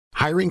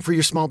Hiring for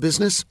your small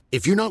business?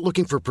 If you're not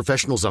looking for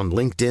professionals on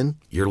LinkedIn,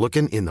 you're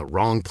looking in the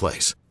wrong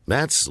place.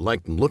 That's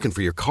like looking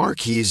for your car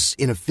keys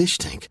in a fish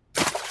tank.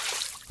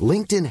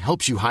 LinkedIn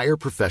helps you hire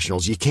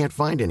professionals you can't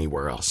find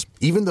anywhere else,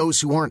 even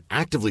those who aren't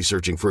actively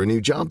searching for a new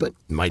job but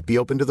might be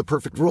open to the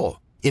perfect role.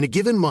 In a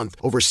given month,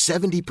 over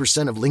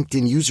 70% of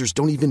LinkedIn users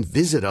don't even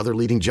visit other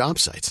leading job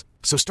sites.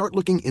 So start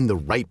looking in the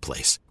right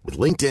place. With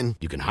LinkedIn,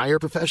 you can hire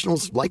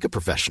professionals like a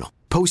professional.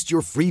 Post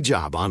your free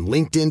job on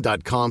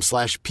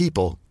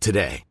linkedin.com/people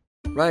today.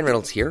 Ryan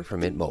Reynolds here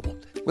from Mint Mobile.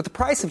 With the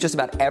price of just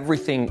about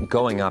everything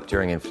going up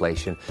during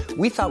inflation,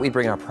 we thought we'd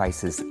bring our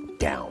prices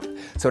down.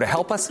 So to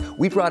help us,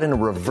 we brought in a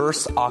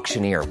reverse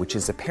auctioneer, which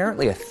is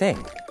apparently a thing.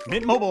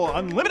 Mint Mobile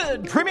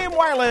Unlimited Premium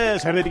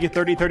Wireless. How to get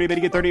 30, 30, bit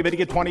to get 30, bit to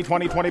get 20,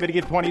 20, 20, bit to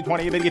get 20,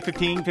 20, bit to get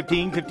 15,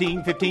 15,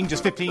 15, 15,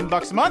 just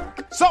 $15 a month?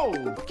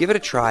 Sold! Give it a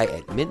try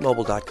at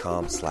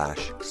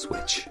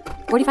mintmobile.com/switch.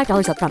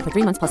 $45 up front for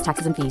 3 months plus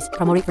taxes and fees.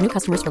 Promo rate for new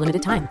customers for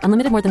limited time.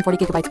 Unlimited more than 40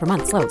 gigabytes per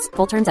month. Slows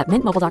full terms at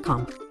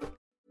mintmobile.com.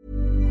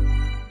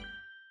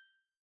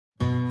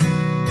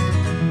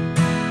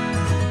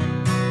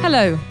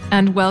 Hello,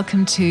 and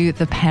welcome to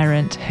the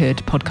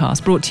Parenthood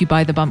podcast, brought to you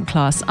by the Bump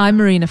Class. I'm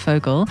Marina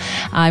Fogel.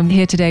 I'm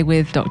here today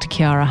with Dr.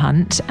 Chiara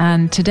Hunt,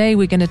 and today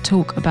we're going to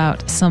talk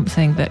about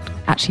something that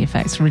actually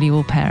affects really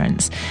all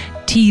parents.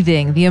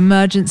 Teething, the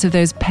emergence of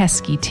those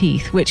pesky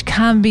teeth, which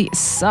can be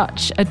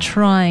such a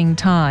trying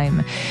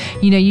time.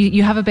 You know,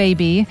 you have a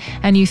baby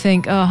and you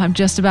think, oh, I'm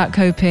just about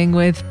coping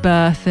with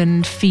birth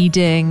and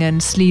feeding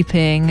and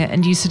sleeping,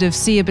 and you sort of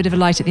see a bit of a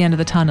light at the end of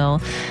the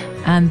tunnel.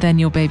 And then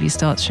your baby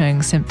starts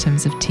showing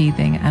symptoms of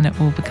teething and it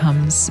all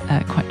becomes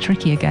quite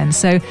tricky again.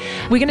 So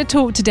we're going to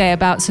talk today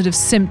about sort of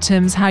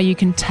symptoms, how you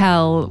can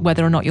tell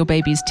whether or not your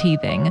baby's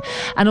teething,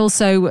 and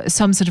also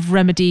some sort of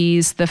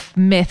remedies, the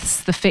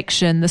myths, the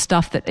fiction, the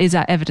stuff that is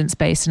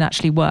evidence-based and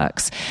actually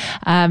works,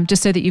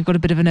 just so that you've got a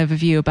bit of an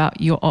overview about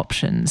your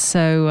options.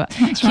 So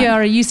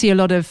Chiara, you see a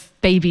lot of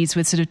babies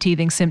with sort of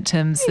teething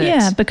symptoms.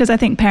 Yeah, because I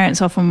think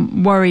parents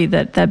often worry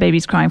that their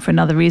baby's crying for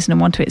another reason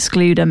and want to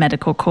exclude a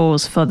medical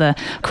cause for the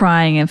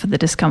crying and for the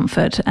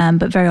discomfort.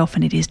 But very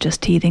often it is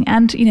just teething.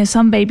 And, you know,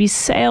 some babies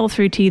sail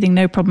through teething,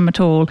 no problem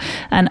at all.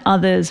 And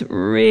others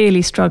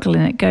really struggle,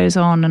 and it goes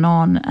on and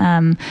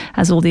on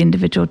as all the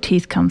individual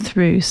teeth come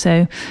through.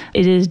 So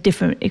it is a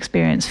different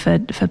experience for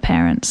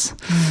parents.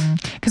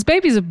 Because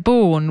babies are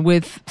born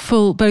with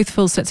both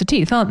full sets of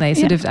teeth, aren't they?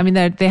 Sort of, I mean,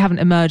 they haven't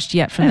emerged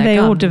yet from their gums. They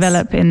all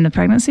develop in the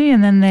pregnancy,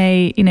 and then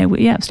they, you know,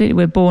 yeah, absolutely,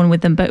 we're born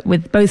with them, but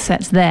with both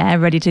sets there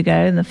ready to go.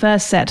 And the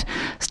first set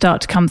start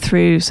to come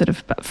through sort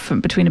of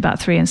from between about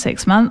 3 and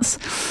 6 months,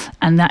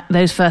 and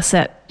those first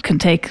set can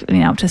take, you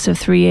know, up to sort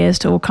of 3 years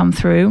to all come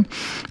through.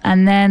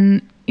 And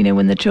then, you know,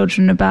 when the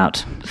children are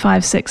about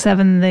 5, 6,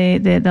 7,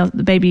 the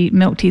baby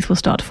milk teeth will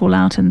start to fall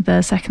out, and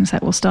the second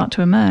set will start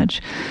to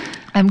emerge.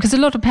 Because a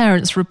lot of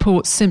parents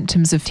report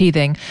symptoms of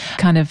teething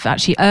kind of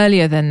actually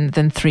earlier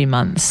than 3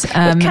 months.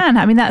 It can.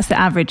 I mean, that's the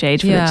average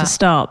age for it to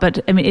start.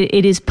 But I mean,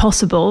 it is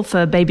possible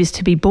for babies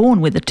to be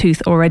born with a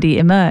tooth already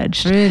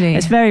emerged. Really?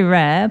 It's very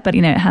rare, but,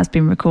 you know, it has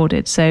been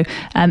recorded. So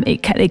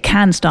it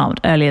can start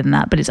earlier than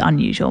that, but it's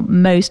unusual.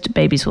 Most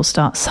babies will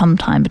start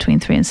sometime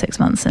between 3 and 6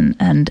 months,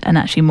 and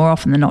actually more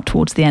often than not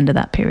towards the end of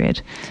that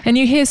period. And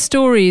you hear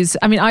stories.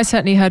 I mean, I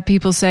certainly heard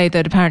people say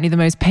that apparently the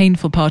most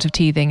painful part of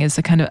teething is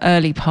the kind of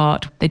early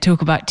part. They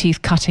talk about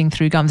teeth cutting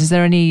through gums. Is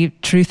there any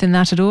truth in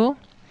that at all?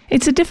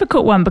 It's a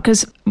difficult one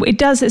because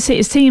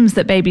it seems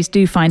that babies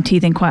do find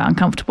teething quite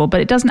uncomfortable, but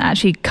it doesn't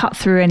actually cut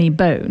through any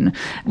bone.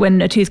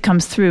 When a tooth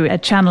comes through, a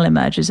channel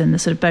emerges and the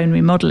sort of bone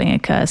remodeling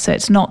occurs. So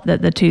it's not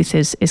that the tooth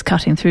is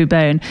cutting through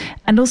bone.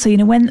 And also, you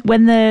know,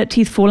 when the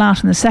teeth fall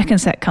out and the second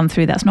set come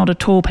through, that's not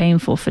at all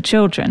painful for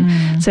children.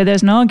 So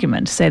there's an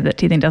argument to say that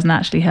teething doesn't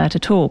actually hurt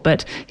at all.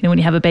 But, you know, when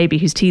you have a baby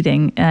who's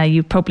teething,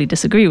 you probably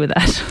disagree with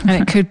that.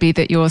 And it could be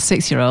that your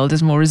 6-year-old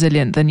is more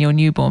resilient than your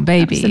newborn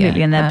baby.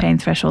 Absolutely, and their pain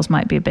thresholds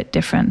might be a bit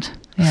different.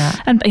 Yeah.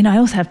 And, you know, I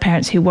also have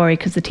parents who worry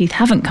because the teeth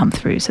haven't come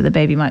through. So the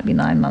baby might be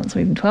 9 months or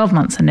even 12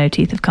 months and no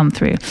teeth have come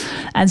through.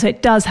 And so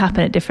it does happen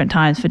at different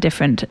times for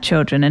different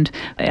children. And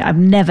I've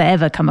never,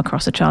 ever come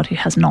across a child who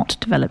has not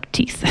developed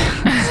teeth.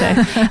 So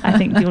I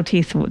think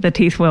the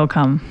teeth will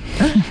come.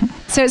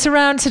 So it's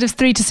around sort of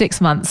 3 to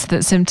 6 months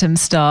that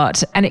symptoms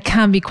start, and it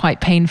can be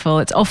quite painful.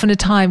 It's often a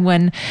time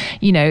when,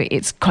 you know,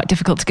 it's quite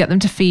difficult to get them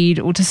to feed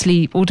or to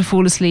sleep or to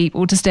fall asleep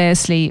or to stay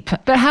asleep.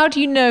 But how do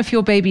you know if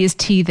your baby is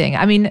teething?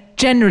 I mean,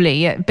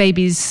 generally,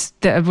 babies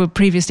that were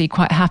previously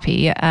quite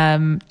happy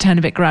turn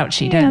a bit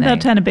grouchy, don't they? They'll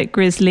turn a bit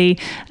grizzly.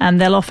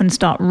 They'll often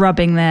start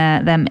rubbing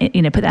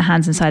put their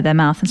hands inside their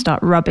mouth and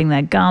start rubbing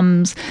their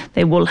gums.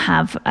 They will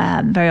have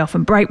very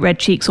often bright red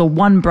cheeks or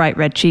one bright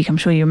red cheek. I'm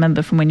sure you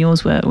remember from when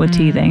yours were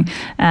teething.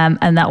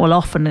 And that will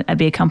often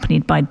be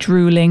accompanied by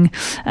drooling.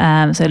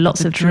 So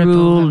lots of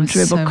drool and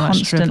dribble so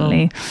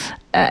constantly.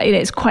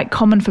 It's quite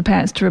common for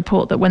parents to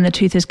report that when the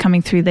tooth is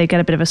coming through, they get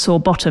a bit of a sore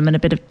bottom and a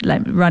bit of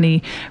like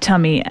runny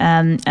tummy.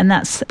 And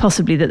that's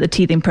possibly that the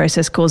teething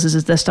process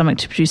causes their stomach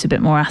to produce a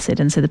bit more acid.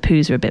 And so the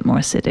poos are a bit more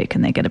acidic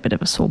and they get a bit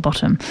of a sore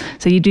bottom.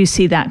 So you do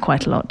see that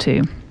quite a lot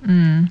too.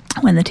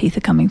 when the teeth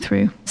are coming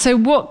through. So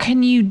what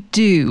can you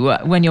do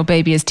when your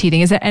baby is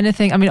teething? Is there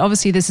anything, I mean,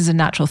 obviously this is a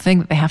natural thing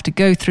that they have to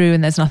go through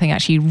and there's nothing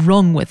actually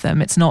wrong with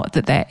them. It's not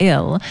that they're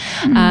ill.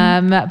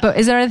 But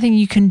is there anything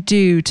you can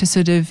do to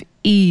sort of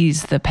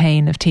ease the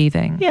pain of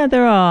teething? Yeah,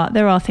 there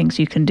are things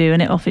you can do,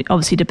 and it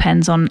obviously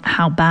depends on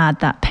how bad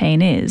that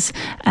pain is.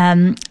 I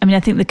mean, I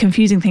think the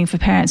confusing thing for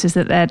parents is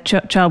that their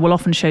child will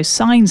often show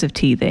signs of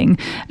teething,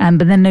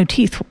 but then no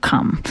teeth will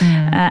come.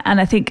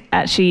 And I think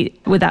actually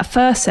with that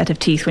first set of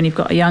teeth, when you've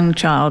got a young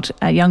child,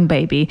 a young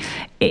baby,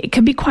 it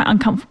can be quite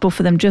uncomfortable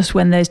for them just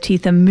when those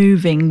teeth are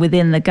moving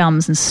within the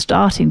gums and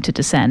starting to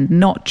descend,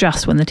 not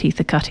just when the teeth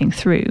are cutting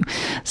through.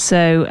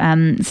 So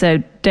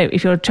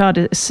if your child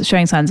is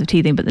showing signs of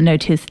teething but no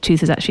tooth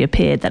has actually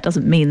appeared, that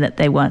doesn't mean that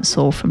they weren't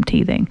sore from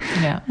teething.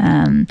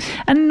 And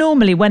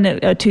normally when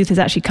a tooth is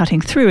actually cutting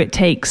through, it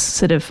takes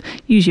sort of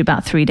usually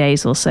about 3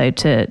 days or so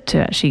to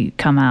actually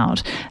come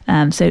out.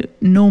 So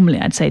normally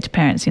I'd say to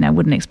parents, I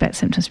wouldn't expect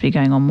symptoms to be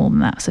going on more than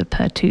that sort of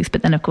per tooth.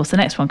 But then of course the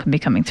next one can be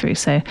coming through.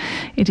 So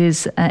it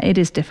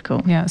is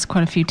difficult. Yeah, it's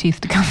quite a few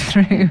teeth to come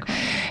through.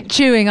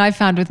 Chewing, I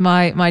found with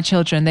my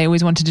children, they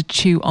always wanted to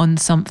chew on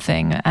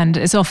something, and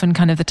it's often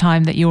kind of the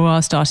time that you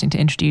are starting to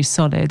introduce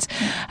solids.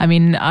 I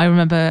mean, I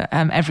remember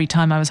every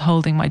time I was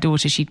holding my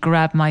daughter, she'd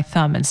grab my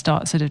thumb and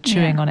start sort of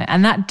chewing on it,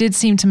 and that did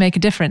seem to make a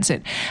difference.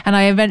 And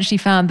I eventually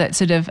found that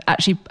sort of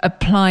actually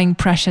applying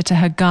pressure to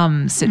her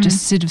gums, it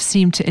just sort of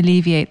seemed to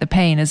alleviate the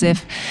pain, as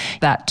if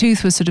that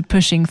tooth was sort of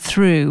pushing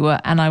through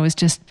and I was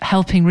just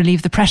helping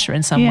relieve the pressure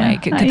in some way.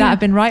 Could that have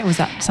been right, or was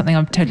that something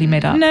I've totally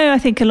made up? No, I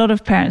think a lot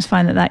of parents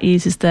find that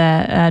eases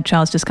their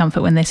child's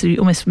discomfort when they sort of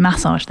almost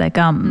massage their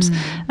gums.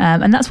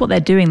 And that's what they're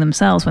doing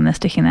themselves when they're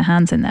sticking their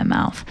hands in their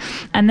mouth.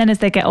 And then as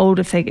they get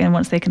older,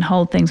 once they can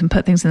hold things and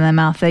put things in their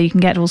mouth, there you can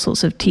get all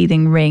sorts of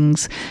teething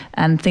rings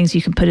and things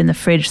you can put in the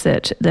fridge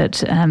that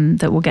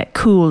will get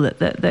cool,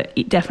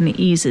 that definitely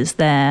eases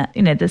their,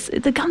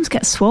 the gums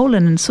get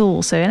swollen and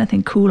sore, so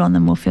anything cool on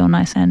them will feel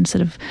nice and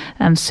sort of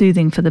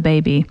soothing for the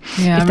baby.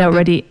 If they're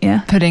already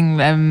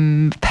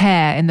putting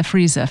pear in the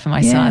freezer for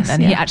my son,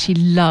 and he actually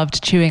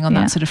loved chewing on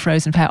that sort of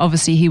frozen pear.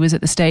 Obviously he was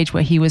at the stage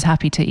where he was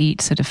happy to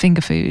eat sort of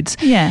finger foods,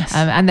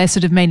 and they're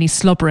sort of mainly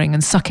slobbering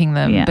and sucking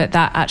them, but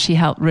that actually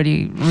helped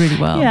really, really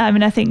well. Yeah, I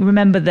mean, I think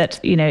remember that,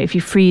 if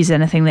you freeze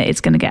anything, that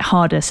it's going to get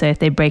harder. So if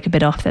they break a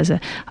bit off, there's a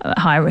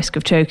higher risk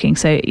of choking.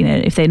 So,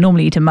 if they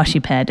normally eat a mushy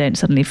pear, don't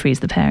suddenly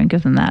freeze the pear and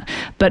give them that.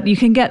 But you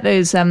can get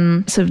those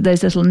sort of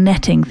those little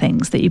netting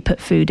things that you put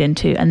food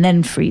into and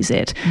then freeze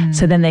it.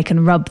 So then they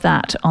can rub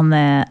that on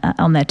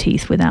their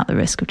teeth without the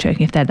risk of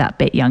choking if they're that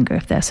bit younger,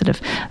 if they're sort of,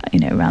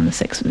 around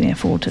the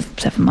 4 to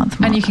 7 month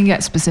mark. And you can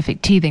get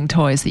specific teething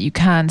toys that you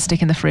can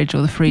stick in the fridge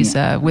or the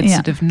freezer with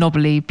sort of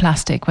knobbly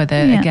plastic where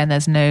again,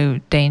 there's no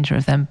danger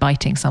of them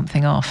biting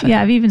something off.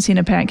 I've even seen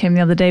a parent came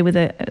the other day with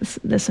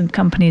there's some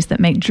companies that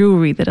make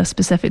jewellery that are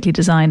specifically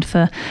designed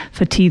for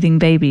teething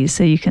babies,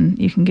 so you can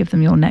give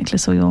them your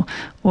necklace or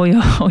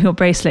your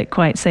bracelet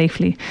quite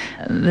safely.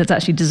 That's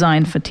actually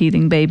designed for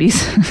teething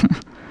babies.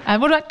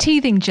 What about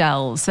teething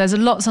gels? There's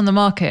lots on the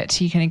market.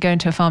 You can go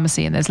into a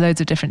pharmacy and there's loads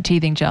of different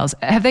teething gels.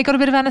 Have they got a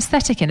bit of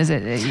anaesthetic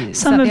in?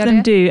 Some of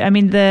them do. I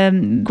mean,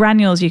 the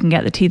granules you can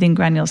get, the teething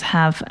granules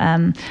have,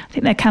 I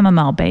think they're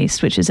chamomile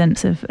based, which is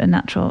a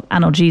natural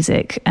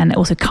analgesic, and it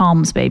also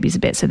calms babies a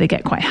bit, so they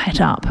get quite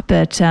het up.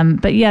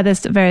 But yeah,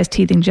 there's various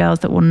teething gels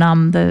that will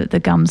numb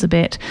the gums a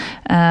bit.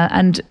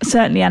 And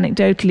certainly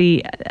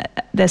anecdotally,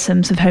 there's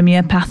some sort of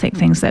homeopathic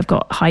things that have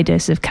got high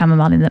doses of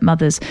chamomile in that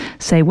mothers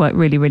say work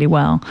really, really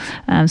well.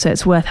 So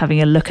it's worth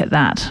having a look at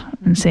that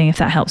and seeing if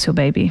that helps your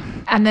baby.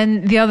 And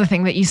then the other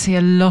thing that you see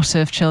a lot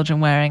of children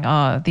wearing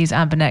are these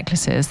amber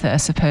necklaces that are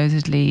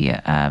supposedly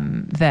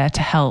there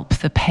to help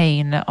the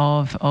pain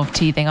of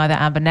teething, either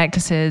amber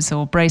necklaces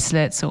or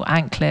bracelets or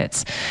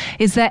anklets.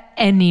 Is there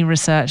any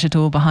research at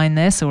all behind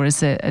this, or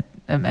is it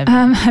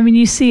I mean,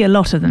 you see a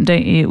lot of them,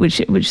 don't you?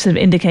 Which sort of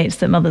indicates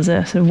that mothers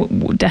are sort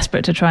of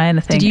desperate to try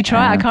anything. Did you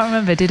try? I can't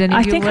remember. Did any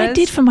of you? I think I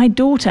did for my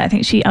daughter. I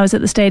think I was at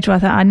the stage where I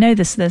thought, I know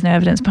there's no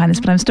evidence behind this,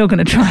 but I'm still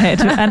going to try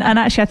it. and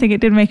actually, I think it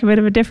did make a bit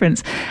of a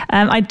difference.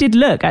 I did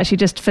look, actually,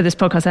 just for this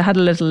podcast, I had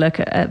a little look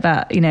at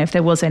about, if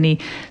there was any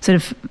sort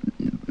of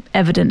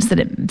evidence that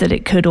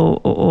it could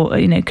or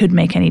could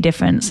make any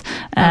difference.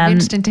 It'd be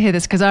interesting to hear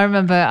this, because I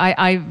remember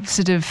I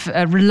sort of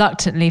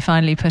reluctantly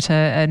finally put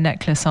a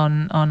necklace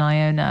on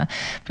Iona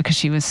because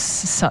she was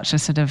such a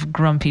sort of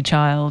grumpy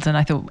child, and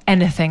I thought,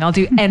 I'll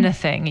do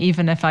anything,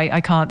 even if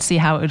I can't see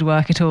how it would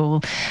work at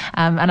all.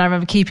 And I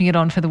remember keeping it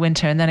on for the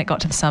winter, and then it got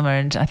to the summer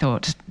and I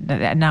thought,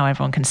 now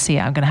everyone can see it,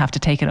 I'm going to have to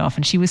take it off.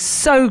 And she was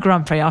so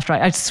grumpy after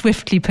I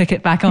swiftly put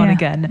it back on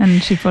again.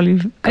 And she probably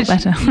got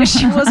better.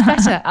 She was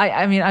better.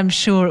 I mean, I'm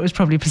sure it was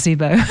probably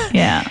placebo.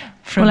 Yeah.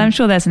 Well, I'm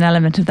sure there's an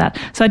element of that.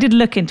 So I did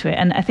look into it,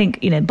 and I think,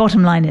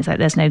 bottom line is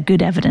there's no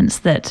good evidence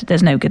that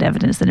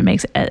it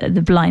makes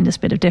the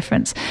blindest bit of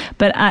difference.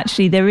 But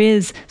actually there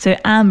is. So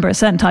amber, a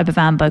certain type of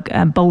amber,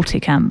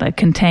 Baltic amber,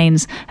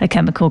 contains a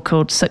chemical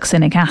called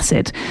succinic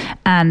acid,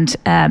 and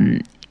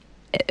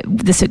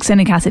the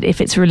succinic acid,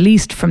 if it's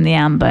released from the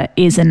amber,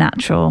 is a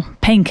natural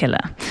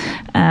painkiller.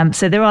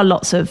 So there are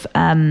lots of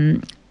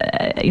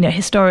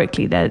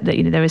historically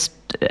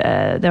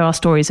there are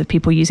stories of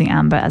people using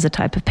amber as a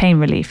type of pain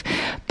relief.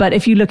 But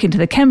if you look into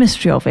the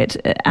chemistry of it,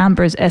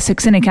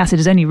 succinic acid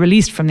is only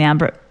released from the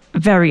amber at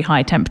very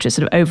high temperatures,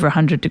 sort of over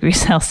 100 degrees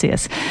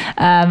Celsius,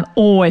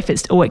 or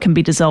it can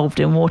be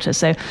dissolved in water.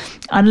 So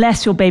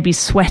unless your baby's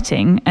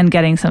sweating and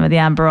getting some of the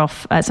amber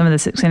off, some of the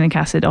succinic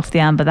acid off the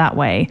amber that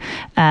way,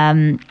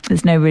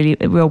 there's no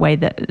real way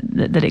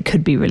that it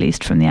could be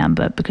released from the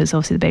amber, because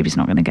obviously the baby's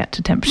not going to get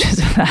to temperatures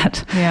of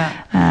that.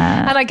 Yeah.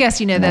 And I guess,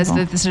 there's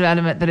the sort of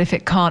element that if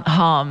it can't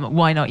harm,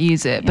 why not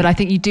use it? But I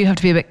think you do have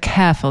to be a bit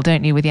careful,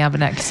 don't you, with the amber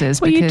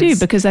necklaces? Well, you do,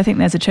 because I think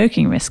there's a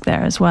choking risk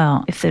there as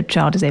well. If the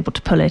child is able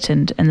to pull it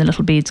and the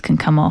little beads can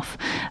come off,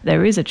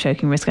 there is a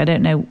choking risk. I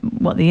don't know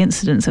what the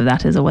incidence of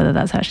that is or whether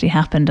that's actually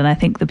happened. And I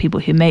think the people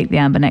who make the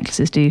amber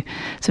necklaces do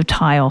sort of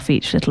tie off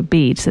each little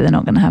bead, so they're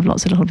not going to have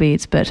lots of little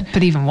beads. But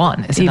even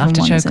one is enough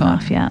to choke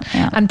on. Yeah.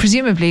 And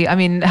presumably,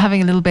 having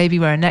a little baby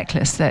wear a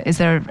necklace, is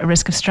there a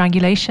risk of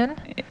strangulation?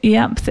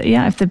 Yeah.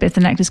 If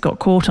the necklace got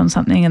caught on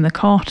something in the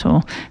cot,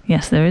 or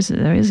yes, there is,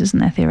 isn't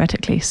there,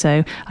 theoretically?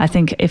 So I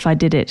think if I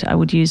did it, I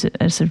would use it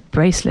as a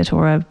bracelet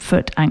or a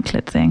foot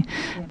anklet thing.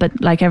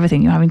 But like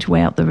everything, you're having to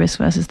weigh up the risk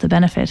versus the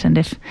benefit. And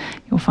if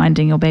you're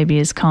finding your baby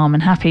is calm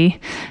and happy,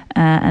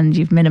 and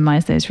you've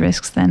minimized those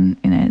risks, then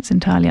it's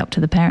entirely up to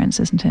the parents,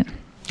 isn't it?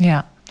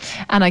 Yeah.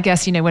 And I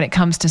guess, when it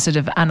comes to sort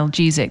of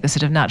analgesic, the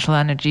sort of natural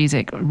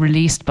analgesic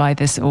released by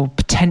this, or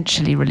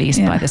potentially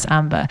released by this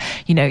amber,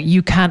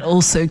 you can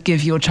also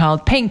give your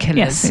child painkillers.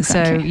 Yes,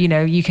 exactly.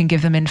 So, you can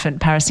give them infant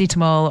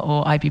paracetamol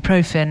or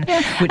ibuprofen,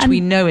 which we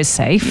know is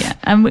safe.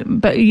 Yeah.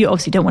 But you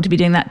obviously don't want to be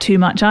doing that too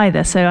much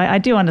either. So I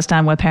do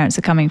understand where parents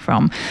are coming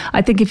from.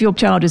 I think if your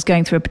child is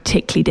going through a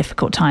particularly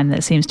difficult time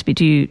that seems to be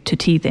due to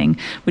teething,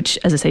 which,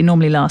 as I say,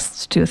 normally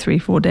lasts 2 or 3,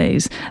 4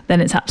 days,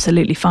 then it's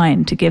absolutely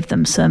fine to give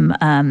them some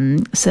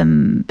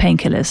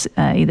painkillers,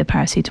 either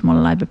paracetamol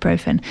or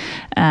ibuprofen.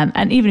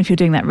 And even if you're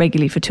doing that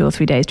regularly for 2 or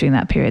 3 days during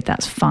that period,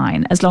 that's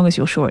fine, as long as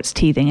you're sure it's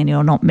teething and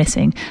you're not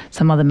missing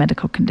some other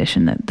medical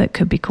condition that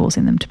could be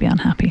causing them to be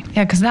unhappy.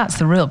 Yeah, because that's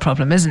the real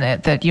problem, isn't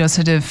it? That you're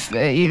sort of,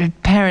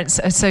 parents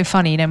are so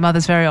funny,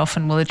 mothers very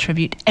often will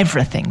attribute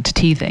everything to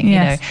teething.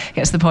 Yes. It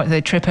gets to the point that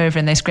they trip over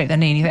and they scrape their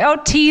knee and you think, oh,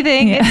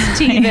 teething, it's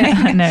teething.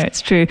 I know,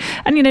 it's true.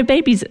 And,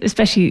 babies,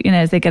 especially,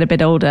 as they get a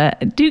bit older,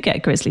 do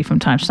get grizzly from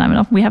time to time, and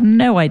often we have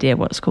no idea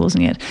what's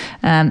causing it.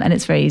 And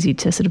it's very easy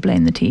to sort of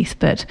blame the teeth.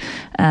 But,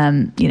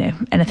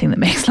 anything that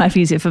makes life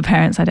easier for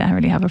parents, I don't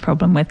really have a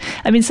problem with.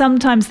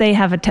 Sometimes they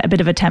have a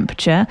bit of a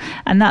temperature,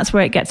 and that's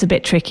where it gets a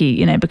bit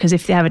tricky, because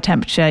if they have a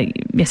temperature,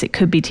 yes, it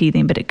could be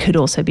teething, but it could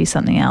also be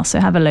something else. So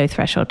have a low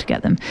threshold to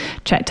get them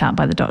checked out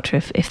by the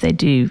doctor if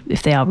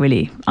they are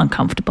really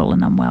uncomfortable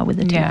and unwell with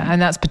the teething. Yeah,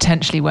 and that's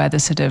potentially where the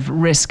sort of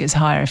risk is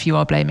higher if you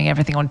are blaming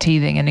everything on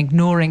teething and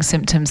ignoring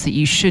symptoms that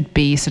you should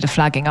be sort of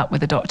flagging up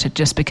with the doctor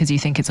just because you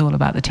think it's all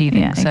about the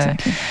teething. Yeah,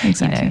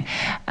 exactly.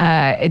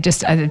 It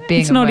just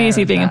being it's not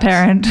easy being a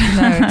parent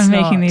and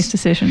making these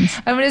decisions.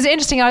 It's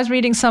interesting. I was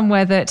reading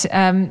somewhere that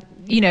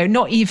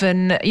not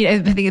even, I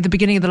think at the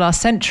beginning of the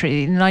last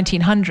century, in the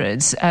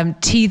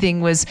 1900s,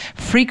 teething was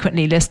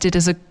frequently listed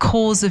as a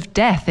cause of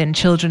death in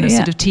children of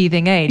sort of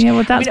teething age. Yeah,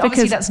 well, that's because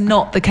obviously that's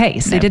not the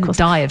case. They didn't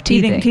die of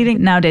teething.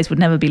 Teething nowadays would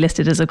never be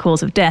listed as a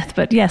cause of death.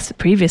 But yes,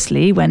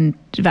 previously, when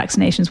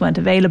vaccinations weren't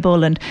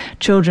available and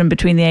children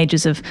between the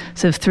ages of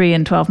sort of 3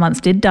 and 12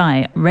 months did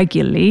die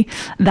regularly,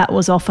 that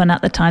was often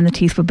at the time the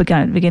teeth were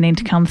beginning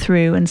to come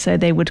through. And so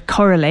they would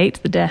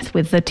correlate the death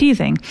with the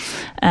teething.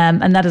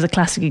 And that is a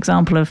classic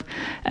example of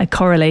a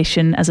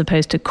correlation as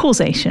opposed to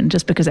causation.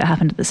 Just because it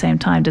happened at the same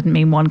time didn't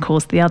mean one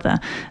caused the other.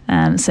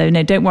 So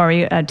no, don't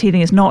worry.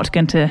 Teething is not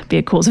going to be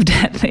a cause of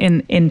death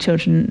in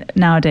children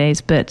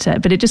nowadays. But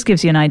it just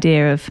gives you an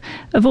idea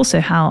of also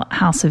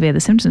how severe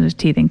the symptoms of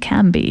teething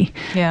can be.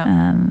 Yeah.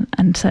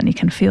 And certainly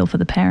can feel for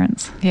the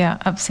parents. Yeah,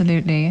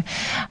 absolutely.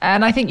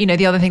 And I think,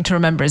 the other thing to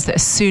remember is that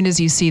as soon as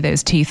you see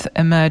those teeth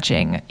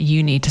emerging,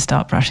 you need to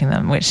start brushing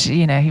them, which,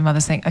 your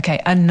mothers think, okay,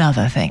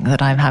 another thing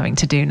that I'm having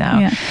to do now.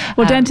 Yeah.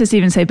 Well, dentists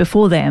even say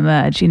before they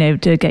emerge,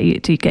 to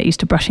get used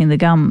to brushing the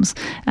gums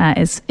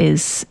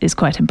is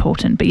quite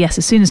important. But yes,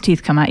 as soon as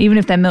teeth come out, even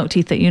if they're milk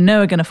teeth that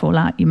are going to fall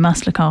out, you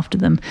must look after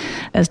them.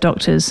 As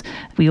doctors,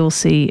 we all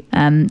see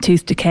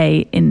tooth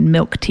decay in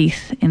milk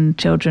teeth in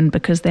children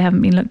because they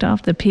haven't been looked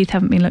after. The teeth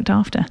haven't been looked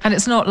after. And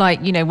it's not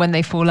like, when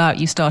they fall out,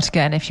 you start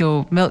again. If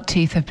your milk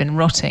teeth have been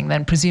rotting,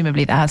 then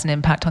presumably that has an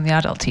impact on the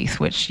adult teeth,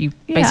 which you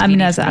basically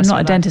need I'm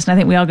not a dentist, and I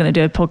think we are going to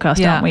do a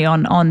podcast, aren't we,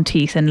 on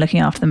teeth and looking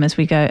after them as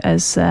we go,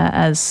 as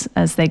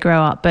they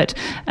grow up. But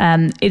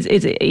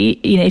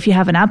if you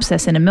have an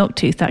abscess in a milk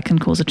tooth, that can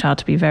cause a child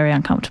to be very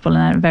uncomfortable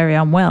and very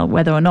unwell,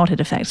 whether or not it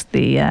affects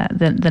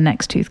the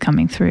next tooth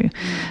coming through.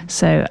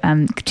 So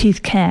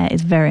teeth care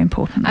is very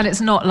important. And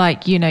it's not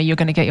like, you're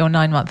going to get your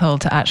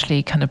 9-month-old to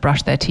actually kind of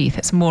brush their teeth teeth.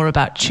 It's more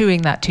about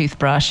chewing that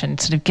toothbrush and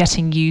sort of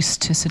getting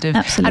used to sort of,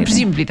 Absolutely. and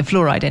presumably the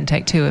fluoride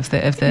intake too of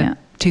the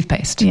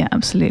toothpaste. Yeah,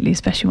 absolutely,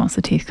 especially once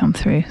the teeth come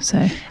through.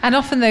 So, and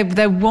often they're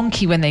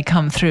wonky when they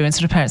come through, and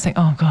sort of parents think,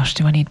 oh gosh,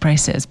 do I need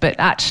braces? But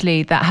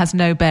actually that has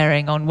no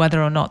bearing on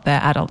whether or not their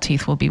adult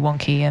teeth will be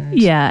wonky.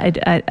 And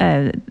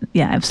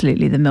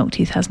absolutely, the milk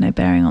teeth has no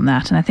bearing on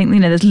that. And I think,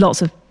 there's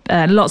lots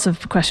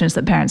of questions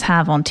that parents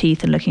have on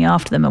teeth and looking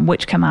after them, and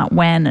which come out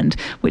when, and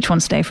which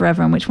ones stay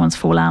forever and which ones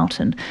fall out.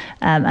 And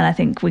I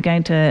think we're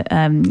going to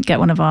get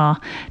one of our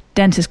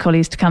dentist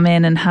colleagues to come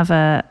in and have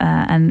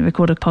and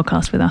record a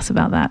podcast with us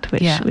about that,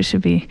 which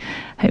should be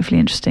hopefully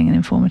interesting and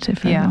informative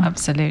for everyone.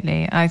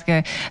 Absolutely.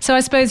 So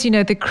I suppose,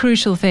 the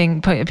crucial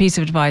thing, a piece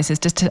of advice is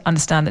just to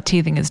understand that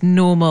teething is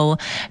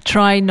normal.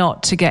 Try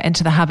not to get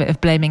into the habit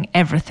of blaming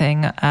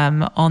everything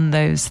on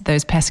those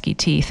pesky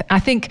teeth. I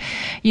think,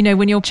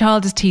 when your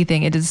child is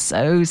teething, it is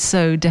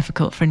so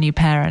difficult for a new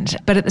parent.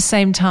 But at the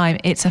same time,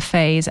 it's a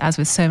phase, as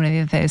with so many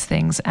of those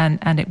things,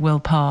 and it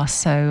will pass.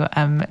 So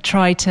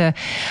try to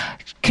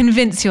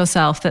convince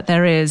yourself that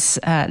there is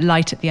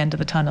light at the end of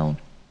the tunnel.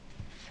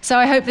 So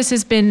I hope this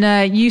has been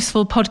a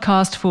useful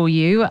podcast for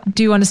you.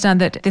 Do understand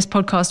that this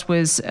podcast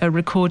was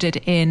recorded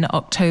in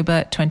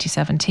October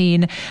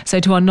 2017. So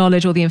to our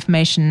knowledge, all the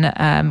information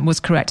was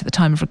correct at the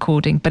time of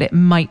recording, but it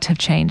might have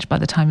changed by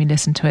the time you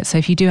listen to it. So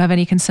if you do have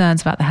any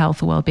concerns about the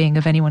health or well-being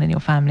of anyone in your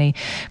family,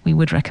 we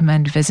would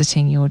recommend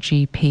visiting your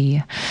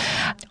GP.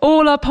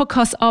 All our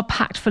podcasts are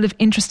packed full of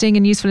interesting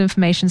and useful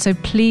information. So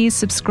please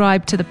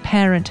subscribe to The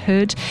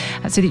Parenthood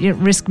so that you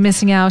don't risk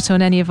missing out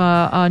on any of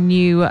our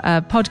new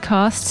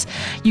podcasts.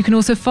 You can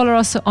also follow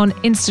us on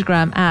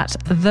Instagram at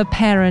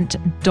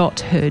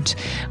theparent.hood,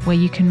 where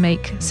you can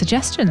make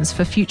suggestions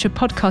for future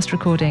podcast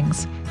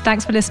recordings.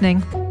 Thanks for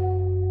listening.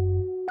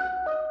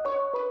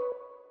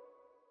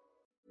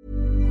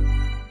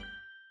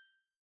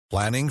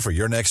 Planning for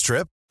your next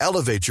trip?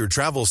 Elevate your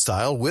travel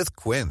style with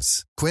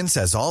Quince. Quince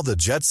has all the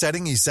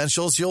jet-setting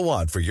essentials you'll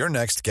want for your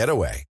next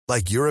getaway,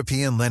 like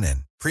European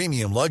linen,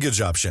 premium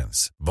luggage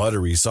options,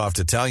 buttery soft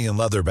Italian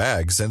leather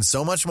bags, and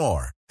so much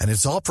more. And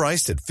it's all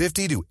priced at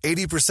 50 to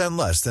 80%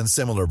 less than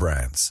similar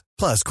brands.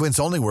 Plus, Quince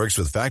only works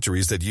with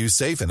factories that use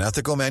safe and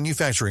ethical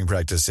manufacturing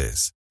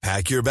practices.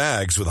 Pack your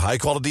bags with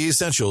high-quality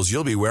essentials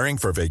you'll be wearing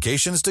for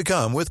vacations to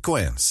come with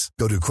Quince.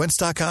 Go to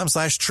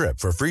quince.com/trip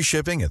for free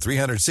shipping and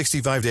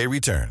 365-day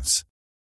returns.